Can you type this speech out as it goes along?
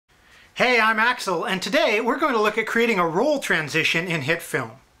Hey, I'm Axel, and today we're going to look at creating a roll transition in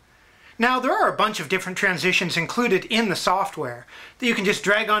HitFilm. Now, there are a bunch of different transitions included in the software that you can just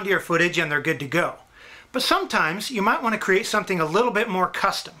drag onto your footage and they're good to go. But sometimes you might want to create something a little bit more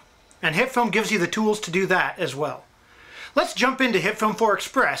custom, and HitFilm gives you the tools to do that as well. Let's jump into HitFilm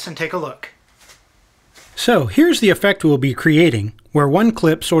Express and take a look. So here's the effect we'll be creating, where one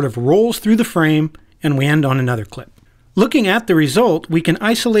clip sort of rolls through the frame and we end on another clip. Looking at the result, we can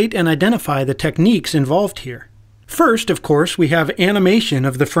isolate and identify the techniques involved here. First, of course, we have animation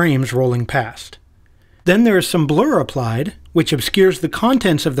of the frames rolling past. Then there is some blur applied, which obscures the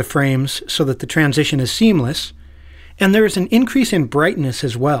contents of the frames so that the transition is seamless. And there is an increase in brightness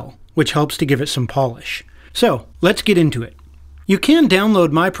as well, which helps to give it some polish. So, let's get into it. You can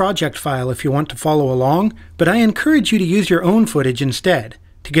download my project file if you want to follow along, but I encourage you to use your own footage instead,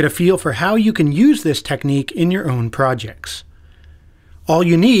 to get a feel for how you can use this technique in your own projects. All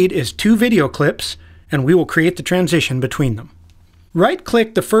you need is 2 video clips, and we will create the transition between them.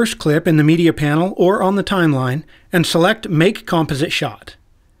 Right-click the first clip in the media panel or on the timeline, and select Make Composite Shot.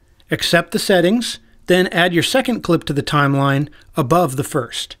 Accept the settings, then add your second clip to the timeline above the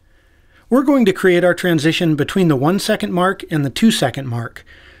first. We're going to create our transition between the 1 second mark and the 2 second mark.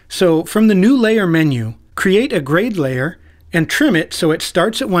 So from the New Layer menu, create a grade layer and trim it so it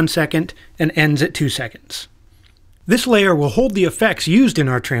starts at 1 second and ends at 2 seconds. This layer will hold the effects used in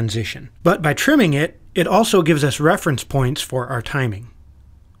our transition, but by trimming it, it also gives us reference points for our timing.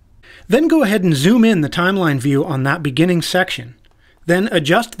 Then go ahead and zoom in the timeline view on that beginning section. Then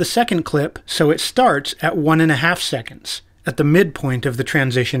adjust the second clip so it starts at 1.5 seconds, at the midpoint of the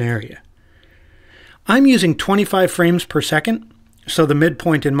transition area. I'm using 25 frames per second, so the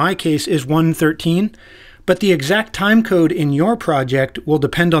midpoint in my case is 1:13, but the exact time code in your project will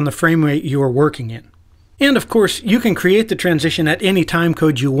depend on the frame rate you are working in. And of course, you can create the transition at any time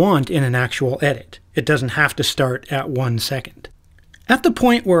code you want in an actual edit. It doesn't have to start at 1 second. At the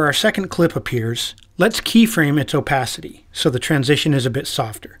point where our second clip appears, let's keyframe its opacity so the transition is a bit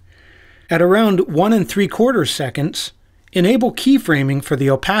softer. At around 1 3/4 seconds, enable keyframing for the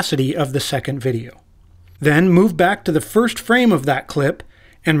opacity of the second video. Then move back to the first frame of that clip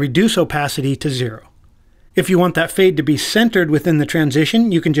and reduce opacity to 0. If you want that fade to be centered within the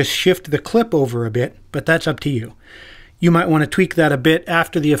transition, you can just shift the clip over a bit, but that's up to you. You might want to tweak that a bit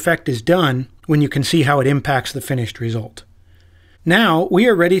after the effect is done, when you can see how it impacts the finished result. Now we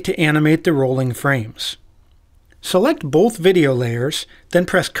are ready to animate the rolling frames. Select both video layers, then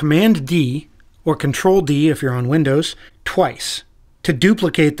press Command D, or Control D if you're on Windows, twice, to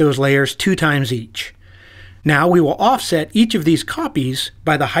duplicate those layers 2 times each. Now we will offset each of these copies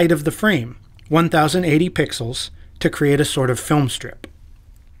by the height of the frame, 1080 pixels, to create a sort of film strip.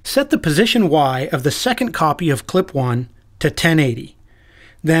 Set the position Y of the second copy of clip 1 to 1080.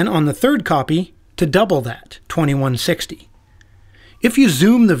 Then on the third copy to double that, 2160. If you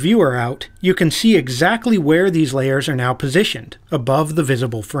zoom the viewer out, you can see exactly where these layers are now positioned, above the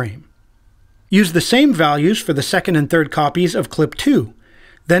visible frame. Use the same values for the second and third copies of clip 2.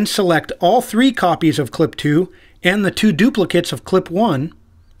 Then select all 3 copies of clip 2 and the 2 duplicates of clip 1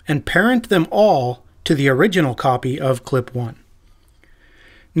 and parent them all to the original copy of clip 1.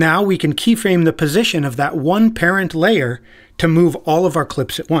 Now we can keyframe the position of that one parent layer to move all of our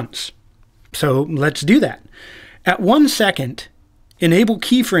clips at once. So let's do that. At 1 second, enable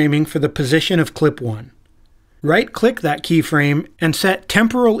keyframing for the position of clip 1. Right-click that keyframe and set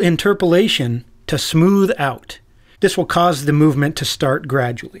temporal interpolation to smooth out. This will cause the movement to start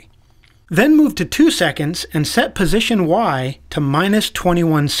gradually. Then move to 2 seconds and set position Y to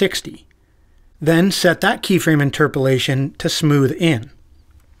 -2160. Then set that keyframe interpolation to smooth in.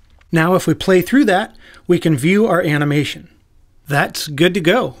 Now if we play through that, we can view our animation. That's good to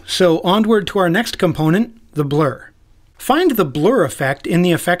go. So onward to our next component, the blur. Find the blur effect in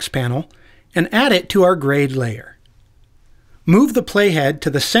the effects panel and add it to our grade layer. Move the playhead to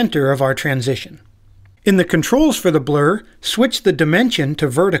the center of our transition. In the controls for the blur, switch the dimension to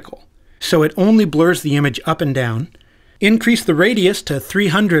vertical, so it only blurs the image up and down. Increase the radius to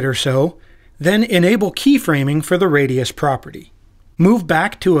 300 or so, then enable keyframing for the radius property. Move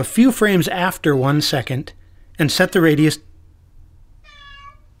back to a few frames after 1 second and set the radius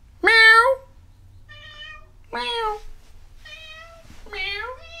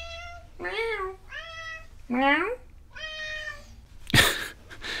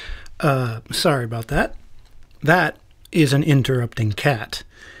sorry about that. That is an interrupting cat,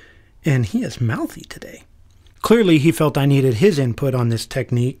 and he is mouthy today. Clearly he felt I needed his input on this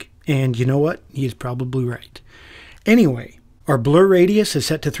technique, and you know what? He's probably right. Anyway, our blur radius is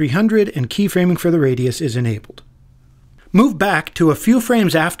set to 300 and keyframing for the radius is enabled. Move back to a few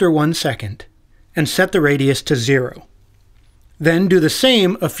frames after 1 second and set the radius to 0. Then do the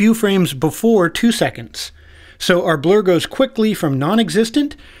same a few frames before 2 seconds. So our blur goes quickly from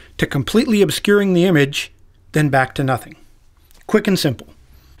non-existent to completely obscuring the image, then back to nothing. Quick and simple.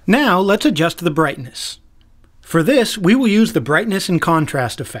 Now let's adjust the brightness. For this, we will use the brightness and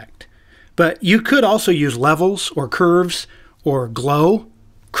contrast effect. But you could also use levels or curves or glow,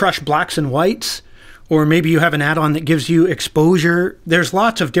 crush blacks and whites, or maybe you have an add-on that gives you exposure. There's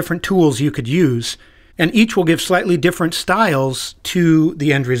lots of different tools you could use, and each will give slightly different styles to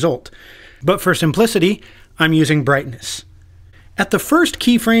the end result. But for simplicity, I'm using brightness. At the first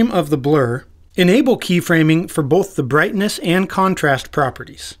keyframe of the blur, enable keyframing for both the brightness and contrast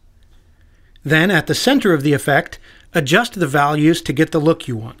properties. Then at the center of the effect, adjust the values to get the look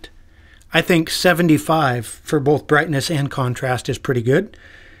you want. I think 75 for both brightness and contrast is pretty good.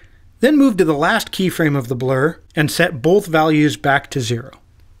 Then move to the last keyframe of the blur and set both values back to 0.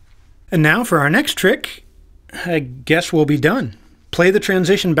 And now for our next trick, I guess we'll be done. Play the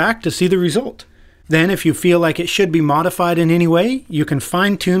transition back to see the result. Then if you feel like it should be modified in any way, you can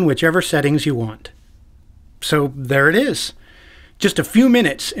fine-tune whichever settings you want. So there it is. Just a few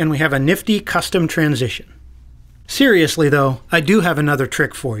minutes and we have a nifty custom transition. Seriously though, I do have another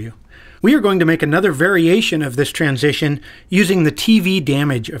trick for you. We are going to make another variation of this transition using the TV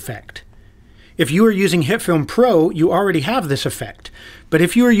damage effect. If you are using HitFilm Pro, you already have this effect. But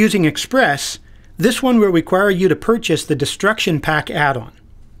if you are using Express, this one will require you to purchase the Destruction Pack add-on.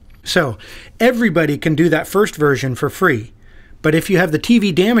 So, everybody can do that first version for free. But if you have the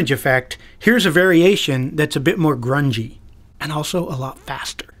TV damage effect, here's a variation that's a bit more grungy, and also a lot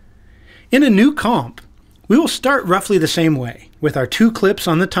faster. In a new comp, we will start roughly the same way, with our 2 clips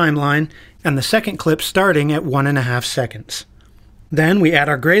on the timeline, and the second clip starting at 1.5 seconds. Then we add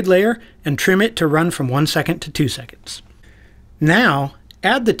our grade layer and trim it to run from 1 second to 2 seconds. Now,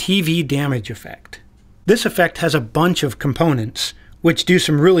 add the TV damage effect. This effect has a bunch of components, which do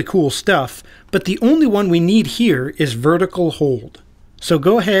some really cool stuff, but the only one we need here is vertical hold. So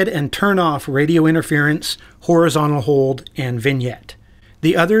go ahead and turn off radio interference, horizontal hold, and vignette.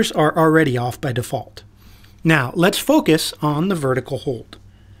 The others are already off by default. Now, let's focus on the vertical hold.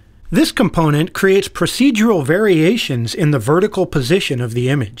 This component creates procedural variations in the vertical position of the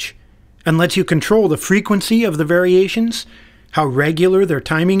image, and lets you control the frequency of the variations, how regular their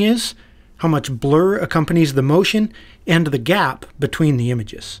timing is, how much blur accompanies the motion, and the gap between the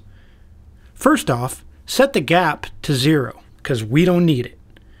images. First off, set the gap to 0, because we don't need it.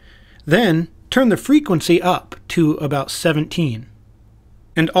 Then, turn the frequency up to about 17.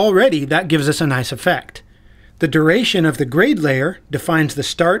 And already that gives us a nice effect. The duration of the grade layer defines the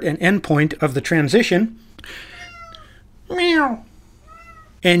start and end point of the transition. Meow.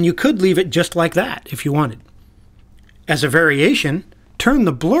 And you could leave it just like that if you wanted. As a variation, turn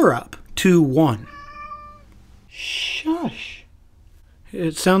the blur up to 1. Shush.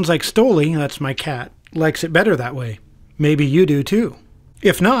 It sounds like Stoli, that's my cat, likes it better that way. Maybe you do too.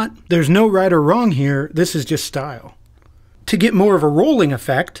 If not, there's no right or wrong here, this is just style. To get more of a rolling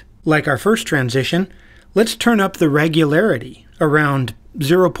effect, like our first transition, let's turn up the regularity around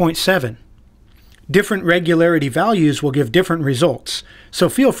 0.7. Different regularity values will give different results, so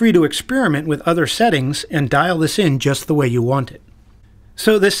feel free to experiment with other settings and dial this in just the way you want it.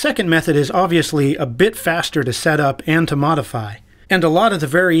 So this second method is obviously a bit faster to set up and to modify, and a lot of the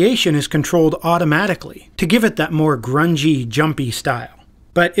variation is controlled automatically to give it that more grungy, jumpy style.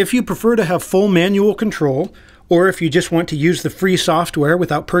 But if you prefer to have full manual control, or if you just want to use the free software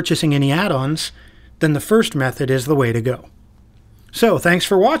without purchasing any add-ons, then the first method is the way to go. So thanks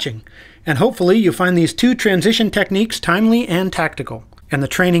for watching, and hopefully you find these 2 transition techniques timely and tactical, and the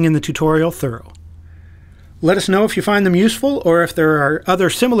training in the tutorial thorough. Let us know if you find them useful or if there are other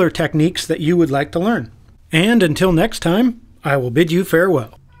similar techniques that you would like to learn. And until next time, I will bid you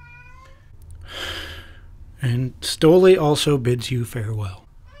farewell. And Stoli also bids you farewell.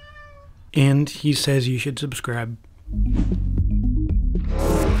 And he says you should subscribe.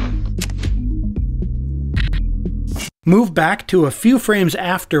 Move back to a few frames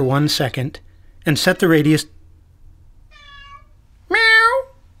after 1 second and set the radius. Meow.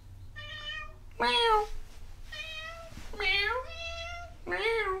 Meow. Meow.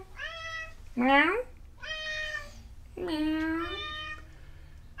 Meow. Meow. Meow.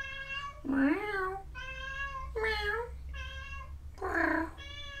 Meow. Meow.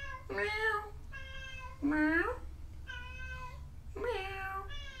 Meow. Meow. Meow.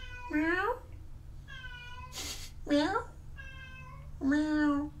 Meow. Meow.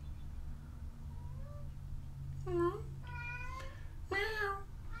 Meow. Meow. Meow.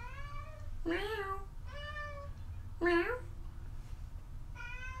 Meow. Meow.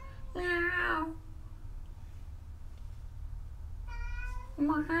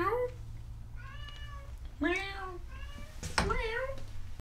 Meow. Meow. Meow.